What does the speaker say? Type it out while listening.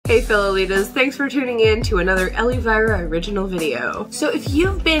Hey Fellow-litas, thanks for tuning in to another Elvira original video. So if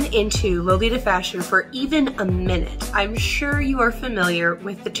you've been into Lolita fashion for even a minute, I'm sure you are familiar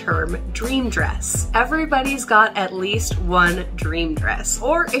with the term dream dress. Everybody's got at least one dream dress,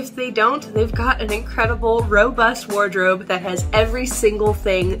 or if they don't, they've got an incredible, robust wardrobe that has every single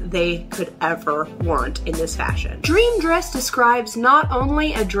thing they could ever want in this fashion. Dream dress describes not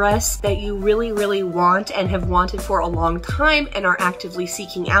only a dress that you really want and have wanted for a long time and are actively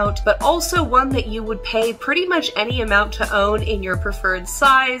seeking out, but also one that you would pay pretty much any amount to own in your preferred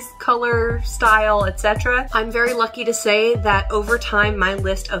size, color, style, etc. I'm very lucky to say that over time my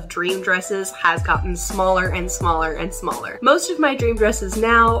list of dream dresses has gotten smaller and smaller and smaller. Most of my dream dresses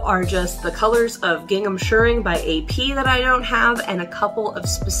now are just the colors of gingham shirring by AP that I don't have, and a couple of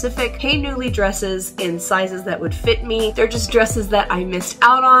specific Hey Newly dresses in sizes that would fit me. They're just dresses that I missed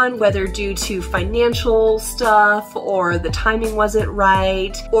out on, whether due to financial stuff or the timing wasn't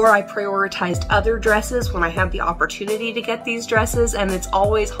right, or I prioritized other dresses when I had the opportunity to get these dresses, and it's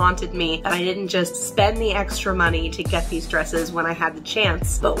always haunted me that I didn't just spend the extra money to get these dresses when I had the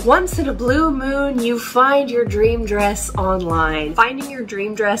chance. But once in a blue moon, you find your dream dress online. Finding your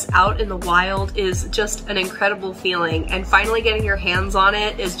dream dress out in the wild is just an incredible feeling, and finally getting your hands on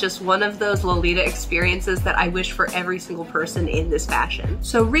it is just one of those Lolita experiences that I wish for every single person in this fashion.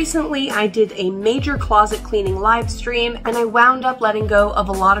 So recently I did a major closet cleaning live stream, and I wound up letting go of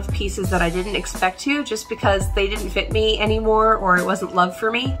a lot of pieces that I didn't expect to, just because they didn't fit me anymore or it wasn't love for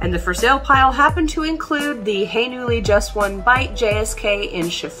me. And the for sale pile happened to include the Hey Newly Just One Bite JSK in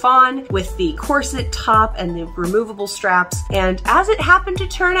chiffon with the corset top and the removable straps. And as it happened to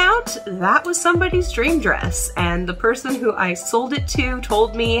turn out, that was somebody's dream dress. And the person who I sold it to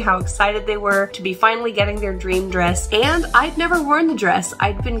told me how excited they were to be finally getting their dream dress. And I'd never worn the dress.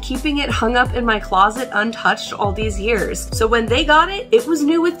 I'd been keeping it hung up in my closet untouched all these years. So when they got it, it was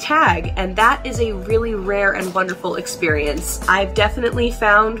new with tag, and that is a really rare and wonderful experience. I've definitely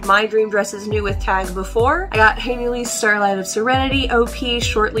found my dream dresses new with tag before. I got Hey Newly's Starlight of Serenity OP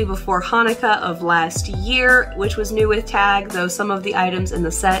shortly before Hanukkah of last year, which was new with tag, though some of the items in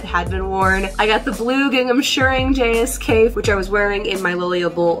the set had been worn. I got the blue gingham shirring JSK, which I was wearing in my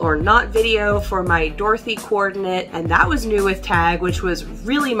Loliable or Not video for my Dorothy coordinate, and that was new with tag, which was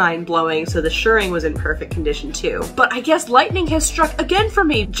really mind-blowing, so the shirring was in perfect condition too. But I guess lightning has struck again for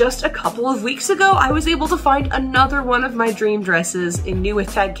me. Just a couple of weeks ago, I was able to find another one of my dream dresses in new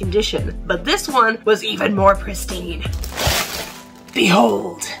with tag condition, but this one was even more pristine.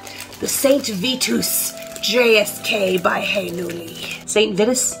 Behold, the Saint Vitus JSK by Hey Newly. Saint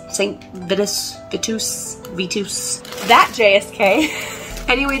Vitus? That JSK.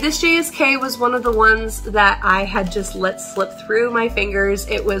 Anyway, this JSK was one of the ones that I had just let slip through my fingers.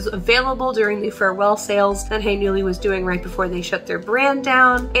 It was available during the farewell sales that Hey Newly was doing right before they shut their brand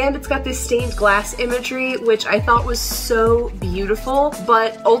down, and it's got this stained glass imagery, which I thought was so beautiful,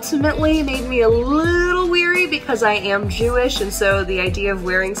 but ultimately made me a little weary because I am Jewish, and so the idea of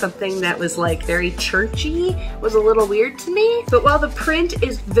wearing something that was like very churchy was a little weird to me. But while the print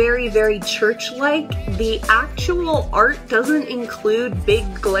is very church-like, the actual art doesn't include big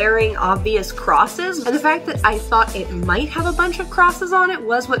glaring obvious crosses, and the fact that I thought it might have a bunch of crosses on it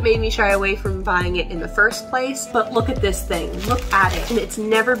was what made me shy away from buying it in the first place. But look at this thing, look at it, and it's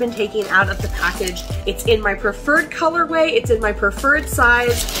never been taken out of the package. It's in my preferred colorway, it's in my preferred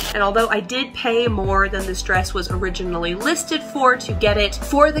size, and although I did pay more than this dress was originally listed for to get it,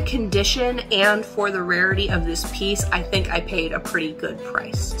 for the condition and for the rarity of this piece, I think I paid a pretty good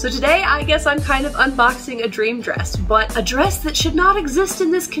price. So today I guess I'm kind of unboxing a dream dress, but a dress that should not exist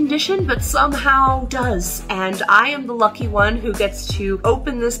in this condition but somehow does, and I am the lucky one who gets to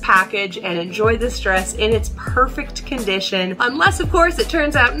open this package and enjoy this dress in its perfect condition, unless of course it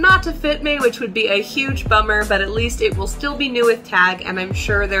turns out not to fit me, which would be a huge bummer, but at least it will still be new with tag, and I'm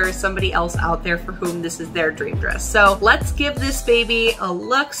sure there is somebody else out there for whom this is their dream dress. So let's give this baby a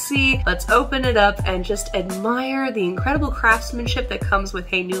look-see, let's open it up and just admire the incredible craftsmanship that comes with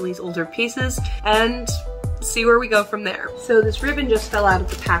Hey Newly's older pieces, and see where we go from there. So this ribbon just fell out of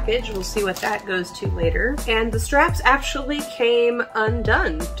the package. We'll see what that goes to later. And the straps actually came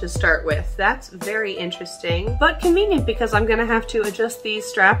undone to start with. That's very interesting, but convenient because I'm gonna have to adjust these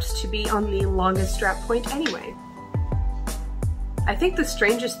straps to be on the longest strap point anyway. I think the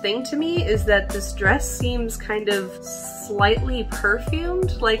strangest thing to me is that this dress seems kind of slightly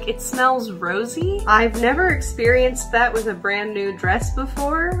perfumed, like it smells rosy. I've never experienced that with a brand new dress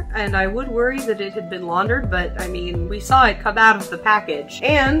before, and I would worry that it had been laundered, but I mean, we saw it come out of the package.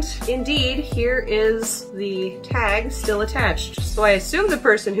 And indeed, here is the tag still attached. So I assume the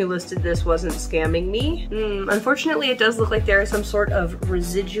person who listed this wasn't scamming me. Unfortunately, it does look like there are some sort of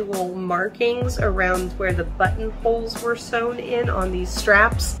residual markings around where the buttonholes were sewn in on these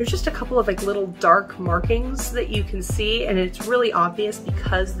straps. There's just a couple of like little dark markings that you can see, and it's really obvious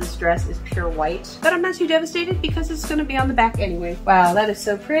because this dress is pure white. But I'm not too devastated because it's gonna be on the back anyway. Wow, that is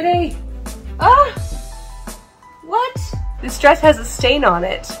so pretty. Ah! What? This dress has a stain on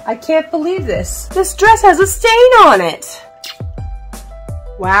it. I can't believe this. This dress has a stain on it.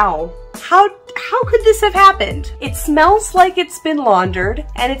 Wow. How could this have happened? It smells like it's been laundered,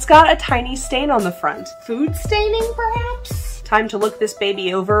 and it's got a tiny stain on the front. Food staining, perhaps? Time to look this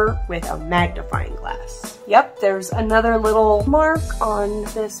baby over with a magnifying glass. Yep, there's another little mark on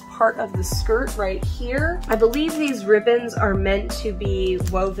this part of the skirt right here. I believe these ribbons are meant to be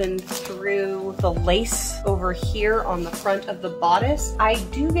woven through the lace over here on the front of the bodice. I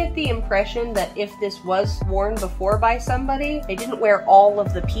do get the impression that if this was worn before by somebody, they didn't wear all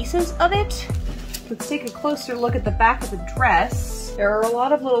of the pieces of it. Let's take a closer look at the back of the dress. There are a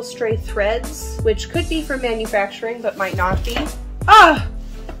lot of little stray threads, which could be for manufacturing, but might not be. Ah!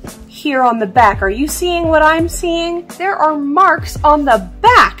 Here on the back, are you seeing what I'm seeing? There are marks on the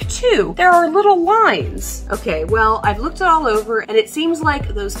back too. There are little lines. Okay, well, I've looked it all over and it seems like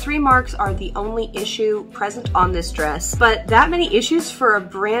those 3 marks are the only issue present on this dress. But that many issues for a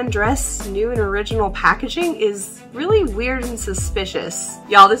brand dress, new and original packaging is really weird and suspicious.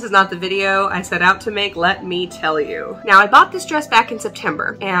 Y'all, this is not the video I set out to make, let me tell you. Now, I bought this dress back in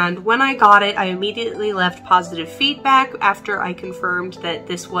September, and when I got it, I immediately left positive feedback after I confirmed that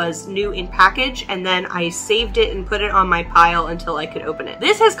this was new in package, and then I saved it and put it on my pile until I could open it.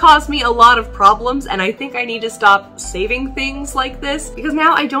 This has caused me a lot of problems, and I think I need to stop saving things like this, because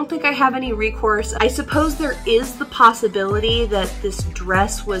now I don't think I have any recourse. I suppose there is the possibility that this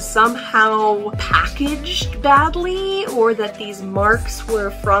dress was somehow packaged badly, or that these marks were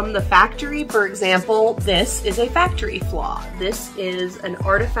from the factory. For example, this is a factory flaw. This is an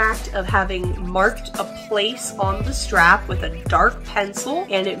artifact of having marked a place on the strap with a dark pencil,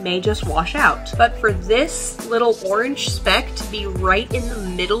 and it may just wash out. But for this little orange speck to be right in the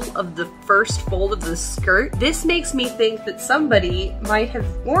middle of the first fold of the skirt, this makes me think that somebody might have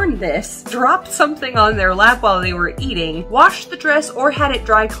worn this, dropped something on their lap while they were eating, washed the dress or had it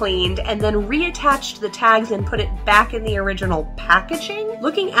dry cleaned, and then reattached the tags and put it back in the original packaging.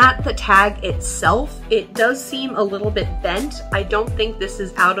 Looking at the tag itself, it does seem a little bit bent. I don't think this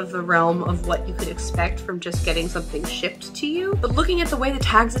is out of the realm of what you could expect from just getting something shipped to you. But looking at the way the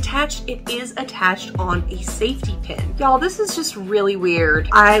tag's attached, it is attached on a safety pin. Y'all, this is just really weird.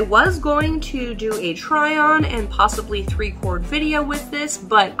 I was going to do a try-on and possibly 3-chord video with this,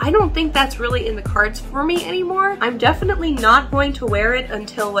 but I don't think that's really in the cards for me anymore. I'm definitely not going to wear it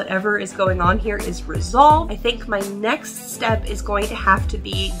until whatever is going on here is resolved. I think my next step is going to have to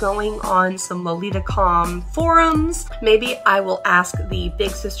be going on some Lolita.com forums. Maybe I will ask the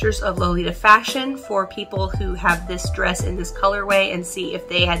big sisters of Lolita fashion for people who have this dress in this colorway and see if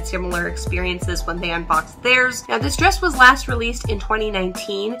they had similar experiences when they unboxed theirs. Now, this dress was last released in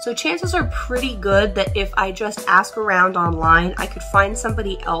 2019, so chances are pretty good that if I just ask around online, I could find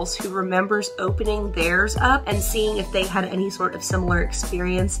somebody else who remembers opening theirs up and seeing if they had any sort of similar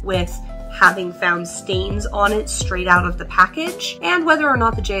experience with having found stains on it straight out of the package, and whether or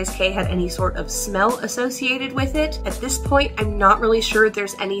not the JSK had any sort of smell associated with it. At this point, I'm not really sure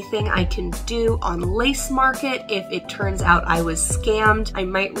there's anything I can do on LaceMarket. If it turns out I was scammed, I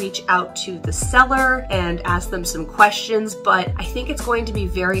might reach out to the seller and ask them some questions, but I think it's going to be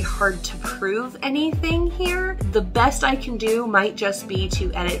very hard to prove anything here. The best I can do might just be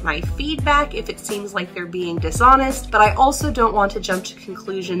to edit my feedback if it seems like they're being dishonest, but I also don't want to jump to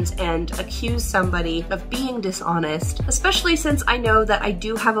conclusions and accuse somebody of being dishonest, especially since I know that I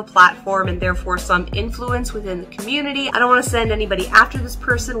do have a platform and therefore some influence within the community. I don't want to send anybody after this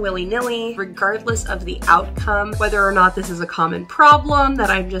person willy-nilly, regardless of the outcome, whether or not this is a common problem that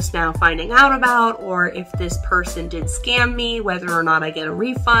I'm just now finding out about, or if this person did scam me, whether or not I get a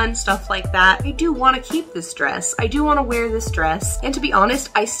refund, stuff like that. I do want to keep this dress. I do want to wear this dress, and to be honest,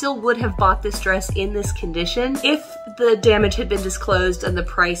 I still would have bought this dress in this condition if the damage had been disclosed and the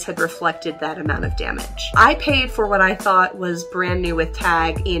price had reflected reflected that amount of damage. I paid for what I thought was brand new with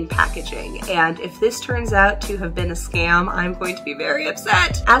tag in packaging, and if this turns out to have been a scam, I'm going to be very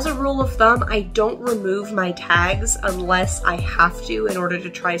upset. As a rule of thumb, I don't remove my tags unless I have to in order to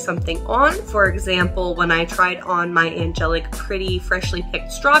try something on. For example, when I tried on my Angelic Pretty Freshly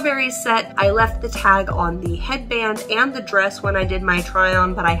Picked Strawberries set, I left the tag on the headband and the dress when I did my try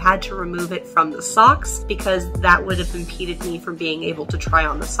on, but I had to remove it from the socks because that would have impeded me from being able to try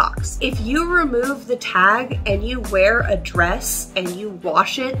on the socks. If you remove the tag and you wear a dress and you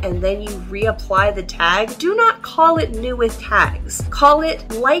wash it and then you reapply the tag, do not call it new with tags. Call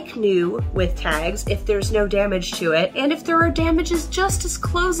it like new with tags if there's no damage to it, and if there are damages, just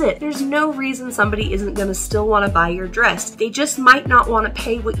disclose it. There's no reason somebody isn't gonna still wanna buy your dress. They just might not wanna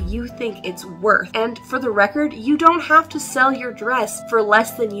pay what you think it's worth. And for the record, you don't have to sell your dress for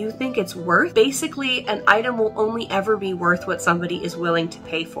less than you think it's worth. Basically, an item will only ever be worth what somebody is willing to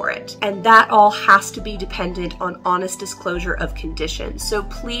pay for it. And that all has to be dependent on honest disclosure of conditions. So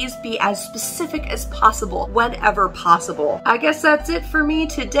please be as specific as possible whenever possible. I guess that's it for me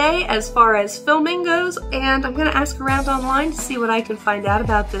today as far as filming goes, and I'm gonna ask around online to see what I can find out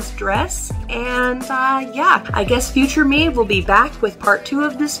about this dress. And yeah, I guess future me will be back with part 2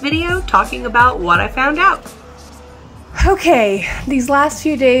 of this video talking about what I found out. Okay, these last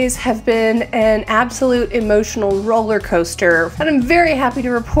few days have been an absolute emotional roller coaster, and I'm very happy to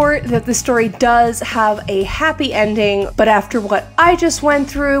report that the story does have a happy ending, but after what I just went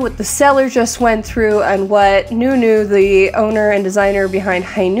through, what the seller just went through, and what Nunu, the owner and designer behind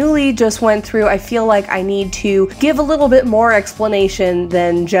Hainuli, just went through, I feel like I need to give a little bit more explanation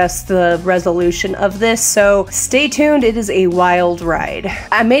than just the resolution of this, so stay tuned, it is a wild ride.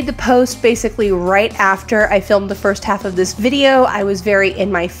 I made the post basically right after I filmed the first half of this video. I was very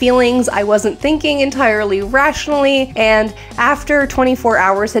in my feelings. I wasn't thinking entirely rationally, and after 24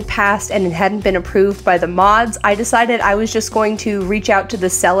 hours had passed and it hadn't been approved by the mods, I decided I was just going to reach out to the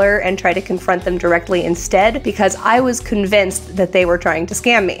seller and try to confront them directly instead, because I was convinced that they were trying to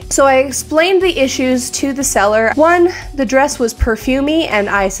scam me. So I explained the issues to the seller. One, the dress was perfumey and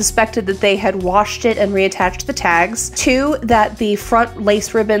I suspected that they had washed it and reattached the tags. Two, that the front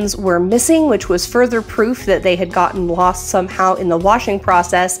lace ribbons were missing, which was further proof that they had gotten lost somehow in the washing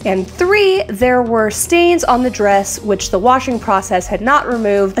process. And three, there were stains on the dress which the washing process had not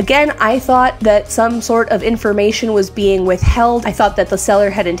removed. Again, I thought that some sort of information was being withheld. I thought that the seller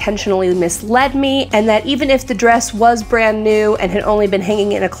had intentionally misled me, and that even if the dress was brand new and had only been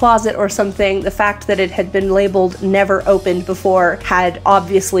hanging in a closet or something, the fact that it had been labeled never opened before had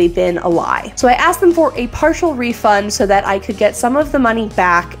obviously been a lie. So I asked them for a partial refund so that I could get some of the money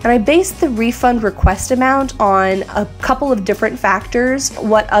back, and I based the refund request amount on a couple of different factors: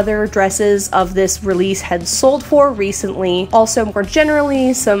 what other dresses of this release had sold for recently, also more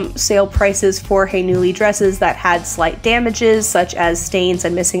generally some sale prices for Hainuli dresses that had slight damages such as stains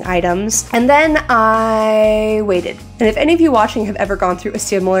and missing items, and then I waited. And if any of you watching have ever gone through a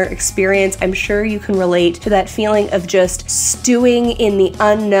similar experience, I'm sure you can relate to that feeling of just stewing in the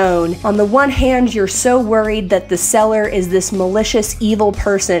unknown. On the one hand, you're so worried that the seller is this malicious, evil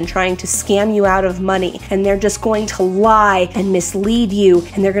person trying to scam you out of money, and they're just going to lie and mislead you,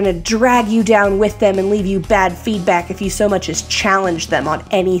 and they're gonna drag you down with them and leave you bad feedback if you so much as challenge them on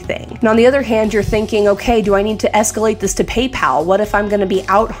anything. And on the other hand, you're thinking, okay, do I need to escalate this to PayPal? What if I'm gonna be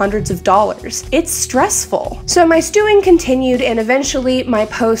out hundreds of dollars? It's stressful. So my stewing continued, and eventually my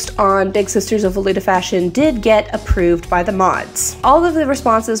post on Big Sisters of Lolita Fashion did get approved by the mods. All of the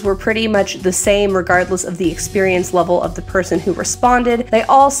responses were pretty much the same regardless of the experience level of the person who responded. They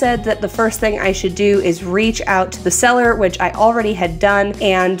all said that the first thing I should do is reach out to the seller, which I already had done,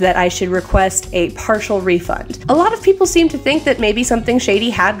 and that I should request a partial refund. A lot of people seem to think that maybe something shady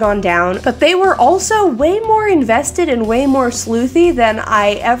had gone down, but they were also way more invested and way more sleuthy than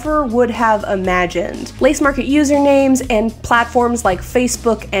I ever would have imagined. LaceMarket usernames and platforms like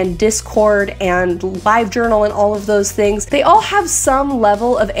Facebook and Discord and LiveJournal and all of those things, they all have some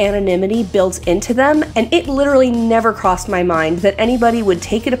level of anonymity built into them, and it literally never crossed my mind that anybody would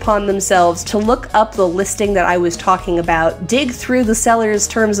take it upon themselves to look up the listing that I was talking about, dig through the seller's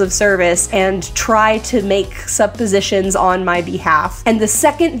terms of service, and try to make suppositions on my behalf. And the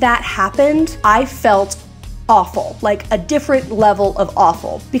second that happened, I felt awful, like a different level of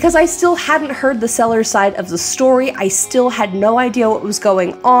awful. Because I still hadn't heard the seller's side of the story, I still had no idea what was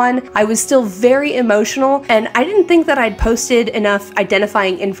going on, I was still very emotional, and I didn't think that I'd posted enough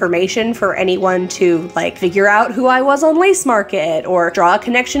identifying information for anyone to like figure out who I was on LaceMarket or draw a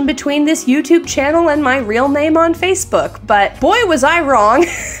connection between this YouTube channel and my real name on Facebook, but boy was I wrong.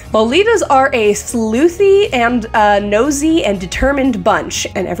 Lolitas are a sleuthy and nosy and determined bunch,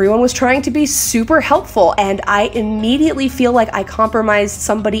 and everyone was trying to be super helpful, and I immediately feel like I compromised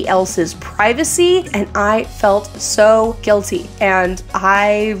somebody else's privacy, and I felt so guilty, and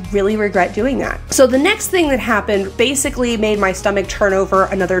I really regret doing that. So the next thing that happened basically made my stomach turn over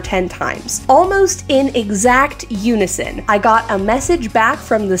another 10 times. Almost in exact unison, I got a message back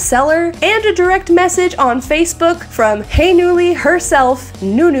from the seller and a direct message on Facebook from Hey Newly herself,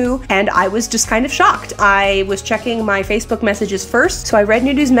 Nunu, and I was just kind of shocked. I was checking my Facebook messages first, so I read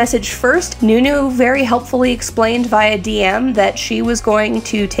Nunu's message first. Nunu very helpfully explained via DM that she was going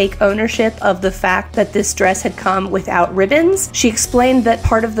to take ownership of the fact that this dress had come without ribbons. She explained that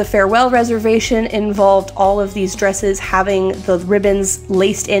part of the farewell reservation involved all of these dresses having the ribbons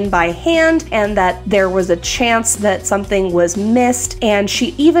laced in by hand, and that there was a chance that something was missed, and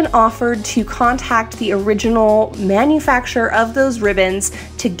she even offered to contact the original manufacturer of those ribbons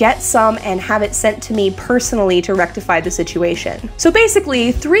to get some and have it sent to me personally to rectify the situation. So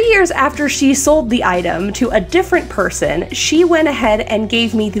basically, 3 years after she sold the item to a different person, she went ahead and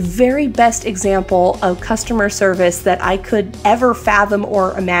gave me the very best example of customer service that I could ever fathom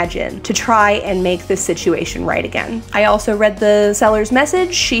or imagine to try and make this situation right again. I also read the seller's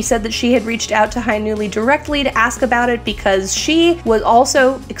message. She said that she had reached out to Hi Newly directly to ask about it because she was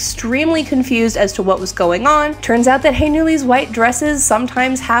also extremely confused as to what was going on. Turns out that Hey Newly's white dresses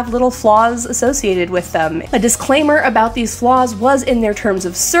sometimes have little flaws associated with them. A disclaimer about these flaws was in their terms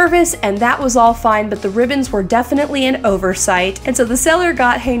of service, and that was all fine, but the ribbons were definitely an oversight, and so the seller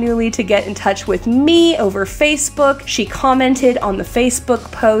got Hey Newly to get in touch with me over Facebook. She commented on the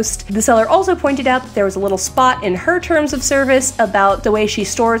Facebook post. The seller also pointed out that there was a little spot in her terms of service about the way she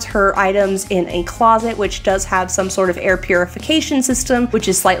stores her items in a closet, which does have some sort of air purification system, which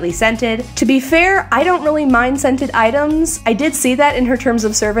is slightly scented. To be fair, I don't really mind scented items. I did see that in her terms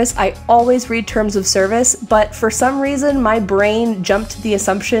of service. I always read terms of service, but for some reason my brain jumped to the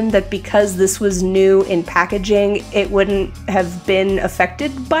assumption that because this was new in packaging, it wouldn't have been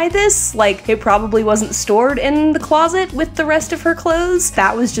affected by this. Like, it probably wasn't stored in the closet with the rest of her clothes.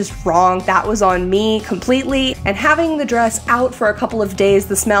 That was just wrong. That was on me completely. And having the dress out for a couple of days,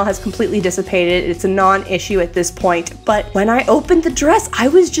 the smell has completely dissipated. It's a non-issue at this point. But when I opened the dress, I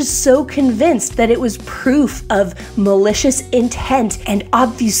was just so convinced that it was proof of malicious intent and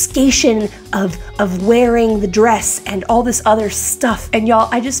obfuscation of wearing the dress and all this other stuff. And y'all,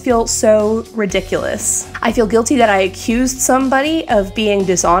 I just feel so ridiculous. I feel guilty that I accused somebody of being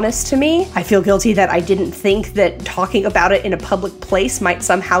dishonest to me. I feel guilty that I didn't think that talking about it in a public place might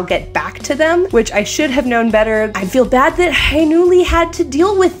somehow get back to them, which I should have known better. I feel bad that Hey Newly had to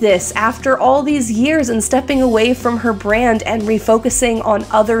deal with this after all these years and stepping away from her brand and refocusing on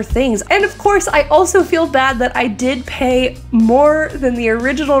other things. And of course, I also feel bad that I did pay more than the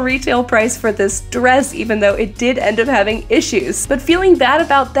original retail price for this dress, even though it did end up having issues. But feeling bad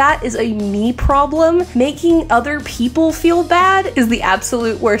about that is a me problem. Making other people feel bad is the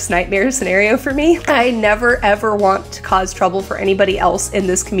absolute worst nightmare scenario for me. I never ever want to cause trouble for anybody else in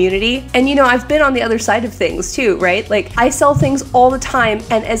this community. And you know, I've been on the other side of things too, right? Like, I sell things all the time,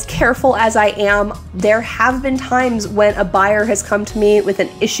 and as careful as I am, there have been times when a buyer has come to me with an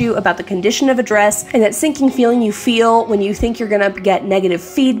issue about the condition of a dress, and that sinking feeling you feel when you think you're gonna get negative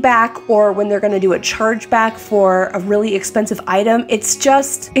feedback or when they're gonna do a chargeback for a really expensive item.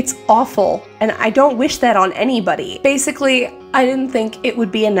 It's awful, and I don't wish that on anybody. Basically, I didn't think it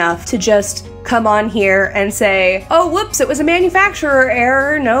would be enough to just come on here and say, oh, whoops, it was a manufacturer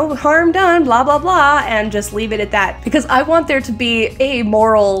error, no harm done, blah, blah, blah, and just leave it at that. Because I want there to be a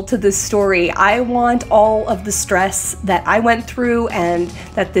moral to this story. I want all of the stress that I went through and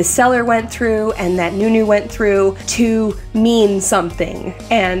that this seller went through and that Nunu went through to mean something.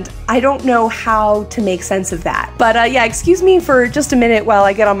 And I don't know how to make sense of that. But yeah, excuse me for just a minute while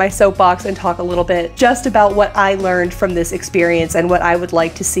I get on my soapbox and talk a little bit just about what I learned from this experience. experience and what I would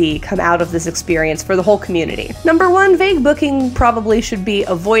like to see come out of this experience for the whole community. Number one, vague booking probably should be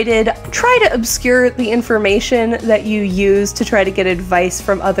avoided. Try to obscure the information that you use to try to get advice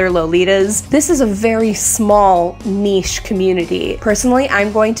from other Lolitas. This is a very small niche community. Personally,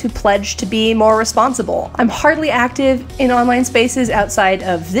 I'm going to pledge to be more responsible. I'm hardly active in online spaces outside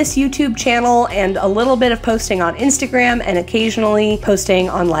of this YouTube channel and a little bit of posting on Instagram and occasionally posting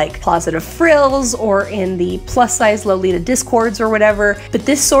on like Closet of Frills or in the plus size Lolita discords or whatever. But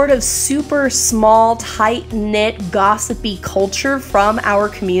this sort of super small, tight-knit, gossipy culture from our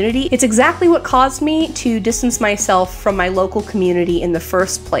community, it's exactly what caused me to distance myself from my local community in the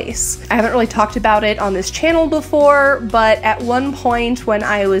first place. I haven't really talked about it on this channel before, but at one point when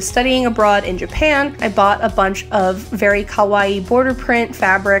I was studying abroad in Japan, I bought a bunch of very kawaii border print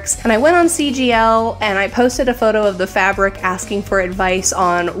fabrics, and I went on CGL and I posted a photo of the fabric asking for advice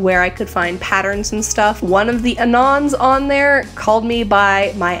on where I could find patterns and stuff. One of the anons on there called me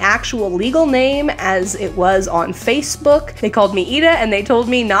by my actual legal name as it was on Facebook. They called me Ida and they told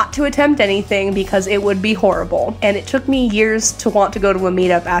me not to attempt anything because it would be horrible. And it took me years to want to go to a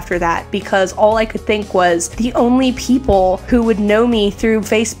meetup after that because all I could think was the only people who would know me through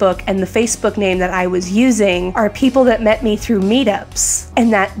Facebook and the Facebook name that I was using are people that met me through meetups.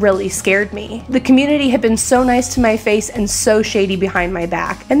 And that really scared me. The community had been so nice to my face and so shady behind my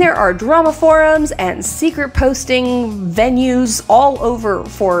back. And there are drama forums and secret posting venues all over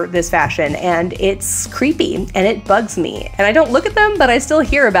for this fashion, and it's creepy and it bugs me. And I don't look at them, but I still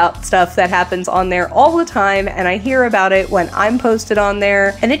hear about stuff that happens on there all the time, and I hear about it when I'm posted on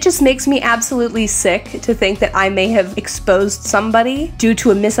there, and it just makes me absolutely sick to think that I may have exposed somebody due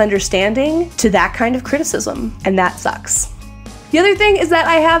to a misunderstanding to that kind of criticism, and that sucks. The other thing is that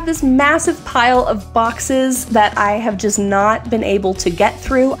I have this massive pile of boxes that I have just not been able to get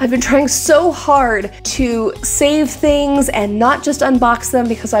through. I've been trying so hard to save things and not just unbox them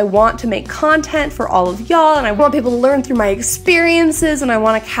because I want to make content for all of y'all and I want people to learn through my experiences and I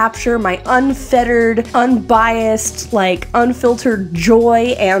want to capture my unfettered, unbiased, like unfiltered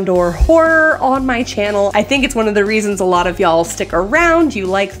joy and or horror on my channel. I think it's one of the reasons a lot of y'all stick around. You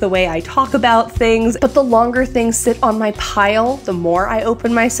like the way I talk about things, but the longer things sit on my pile, the more I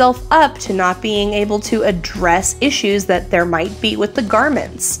open myself up to not being able to address issues that there might be with the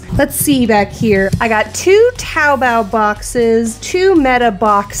garments. Let's see back here. I got 2 Taobao boxes, 2 Meta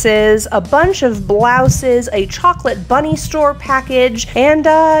boxes, a bunch of blouses, a chocolate bunny store package, and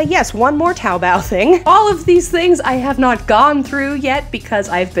yes, 1 more Taobao thing. All of these things I have not gone through yet because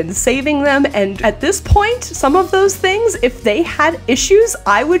I've been saving them, and at this point, some of those things, if they had issues,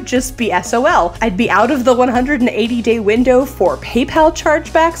 I would just be SOL. I'd be out of the 180-day window for PayPal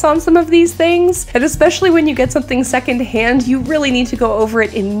chargebacks on some of these things, and especially when you get something secondhand, you really need to go over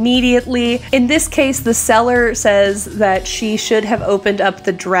it immediately. In this case, the seller says that she should have opened up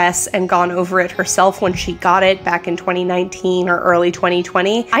the dress and gone over it herself when she got it back in 2019 or early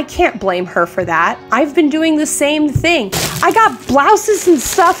 2020. I can't blame her for that. I've been doing the same thing. I got blouses and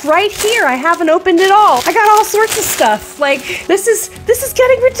stuff right here. I haven't opened it all. I got all sorts of stuff. Like, this is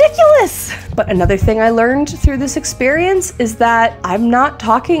getting ridiculous. But another thing I learned through this experience is that I'm not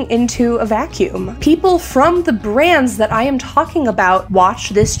talking into a vacuum. People from the brands that I am talking about watch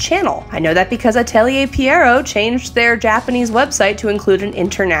this channel. I know that because Atelier Piero changed their Japanese website to include an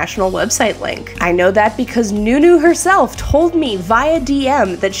international website link. I know that because Nunu herself told me via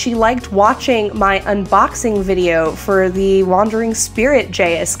DM that she liked watching my unboxing video for the Wandering Spirit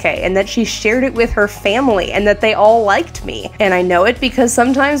JSK and that she shared it with her family and that they all liked me. And I know it because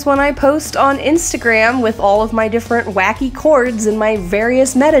sometimes when I post on Instagram with all of my different wacky coords and my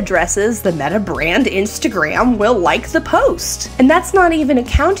various meta dresses, the Meta brand Instagram will like the post. And that's not even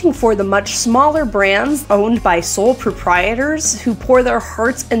accounting for the much smaller brands owned by sole proprietors who pour their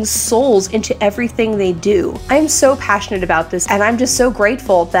hearts and souls into everything they do. I'm so passionate about this, and I'm just so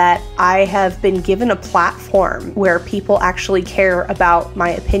grateful that I have been given a platform where people actually care about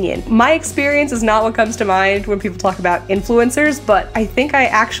my opinion. My experience is not what comes to mind when people talk about influencers, but I think I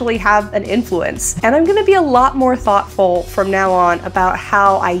actually have an influence, and I'm gonna be a lot more thoughtful from now on about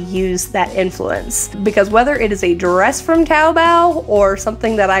how I use that influence, because whether it is a dress from Taobao or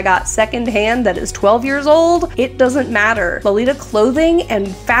something that I got secondhand that is 12 years old, it doesn't matter. Lolita clothing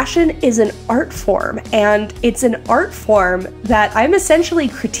and fashion is an art form, and it's an art form that I'm essentially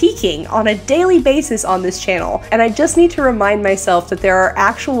critiquing on a daily basis on this channel, and I just need to remind myself that there are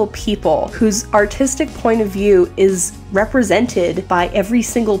actual people whose artistic point of view is represented by every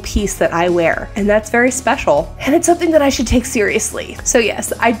single piece that I wear. And that's very special. And it's something that I should take seriously. So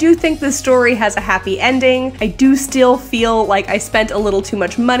yes, I do think this story has a happy ending. I do still feel like I spent a little too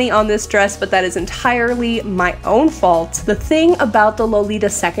much money on this dress, but that is entirely my own fault. The thing about the Lolita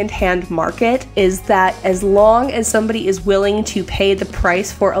secondhand market is that as long as somebody is willing to pay the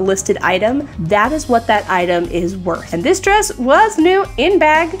price for a listed item, that is what that item is worth. And this dress was new in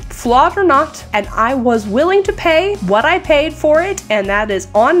bag, flawed or not, and I was willing to pay what I paid for it, and that is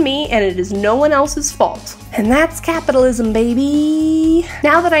on me, and it is no one else's fault. And that's capitalism, baby.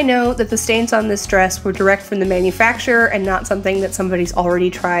 Now that I know that the stains on this dress were direct from the manufacturer and not something that somebody's already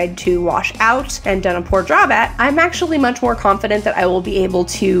tried to wash out and done a poor job at, I'm actually much more confident that I will be able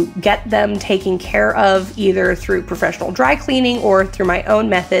to get them taken care of either through professional dry cleaning or through my own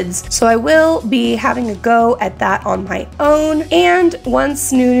methods. So I will be having a go at that on my own. And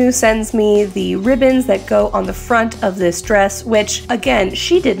once Nunu sends me the ribbons that go on the front of this dress, which again,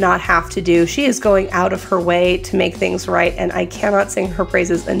 she did not have to do. She is going out of her way to make things right, and I cannot sing her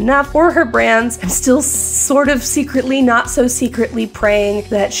praises enough or her brands. I'm still sort of secretly, not so secretly praying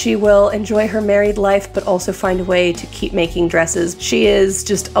that she will enjoy her married life, but also find a way to keep making dresses. She is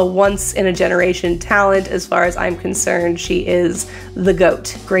just a once-in-a-generation talent as far as I'm concerned. She is the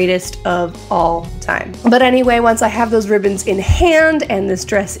GOAT, greatest of all time. But anyway, once I have those ribbons in hand and this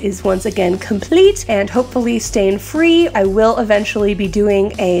dress is once again complete and hopefully stain-free, I will eventually be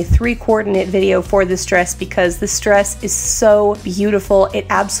doing a 3-coordinate video for this dress because this dress is so beautiful. It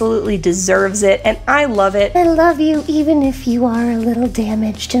absolutely deserves it, and I love it. I love you even if you are a little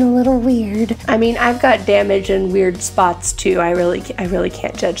damaged and a little weird. I mean, I've got damage and weird spots too. I really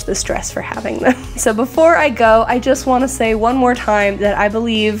can't judge this dress for having them. So before I go, I just want to say one more time that I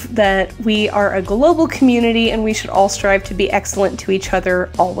believe that we are a global community and we should all strive to be excellent to each other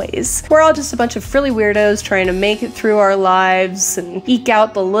always. We're all just a bunch of frilly weirdos trying to make it through our lives and eke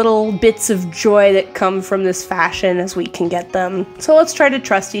out the little bits of joy that come from this fashion as we can get them. So let's try to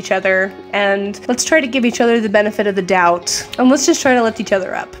trust each other, and let's try to give each other the benefit of the doubt, and let's just try to lift each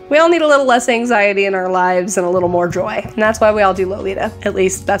other up. We all need a little less anxiety in our lives and a little more joy, and that's why we all do Lolita. At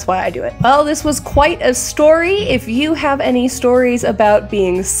least that's why I do it. Well, this was quite a story. If you have any stories about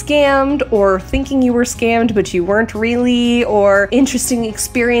being scammed or thinking you were scammed but you weren't really, or interesting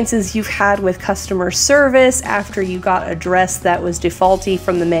experiences you've had with customer service after you got a dress that was defaulty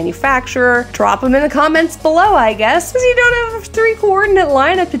from the manufacturer, drop them in the comments below, I guess, because you don't have a 3-coordinate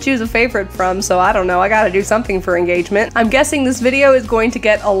lineup to choose a favorite from, so I don't know, I gotta do something for engagement. I'm guessing this video is going to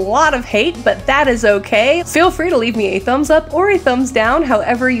get a lot of hate, but that is okay. Feel free to leave me a thumbs up or a thumbs down,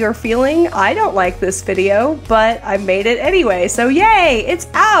 however you're feeling. I don't like this video, but I made it anyway, so yay, it's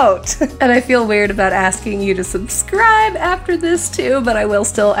out! And I feel weird about asking you to subscribe after this too, but I will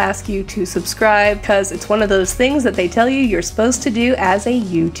still ask you to subscribe because it's one of those things that they tell you you're supposed to do as a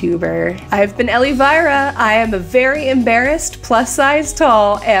YouTuber. I've been Elvira. I am a very embarrassed, plus-size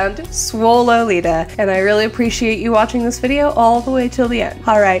tall, and swole Lolita, and I really appreciate you watching this video all the way till the end.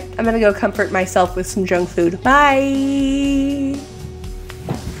 Alright, I'm gonna go comfort myself with some junk food. Bye!